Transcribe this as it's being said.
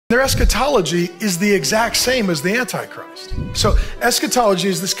Their eschatology is the exact same as the Antichrist. So eschatology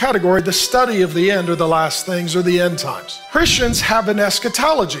is this category, the study of the end or the last things or the end times. Christians have an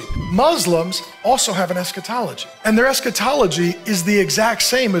eschatology. Muslims also have an eschatology. And their eschatology is the exact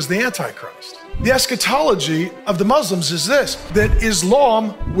same as the Antichrist. The eschatology of the Muslims is this, that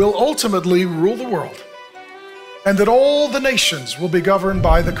Islam will ultimately rule the world, and that all the nations will be governed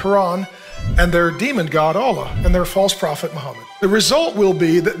by the Quran and their demon god Allah and their false prophet Muhammad. The result will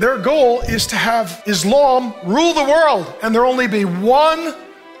be that their goal is to have Islam rule the world and there only be one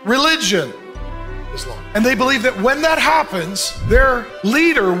religion, Islam. And they believe that when that happens, their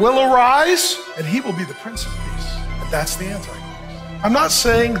leader will arise and he will be the Prince of Peace. And that's the Antichrist. I'm not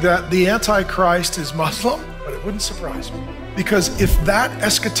saying that the Antichrist is Muslim, but it wouldn't surprise me. Because if that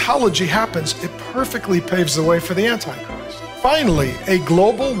eschatology happens, it perfectly paves the way for the Antichrist. Finally, a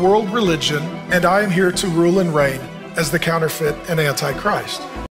global world religion, and I am here to rule and reign as the counterfeit and Antichrist.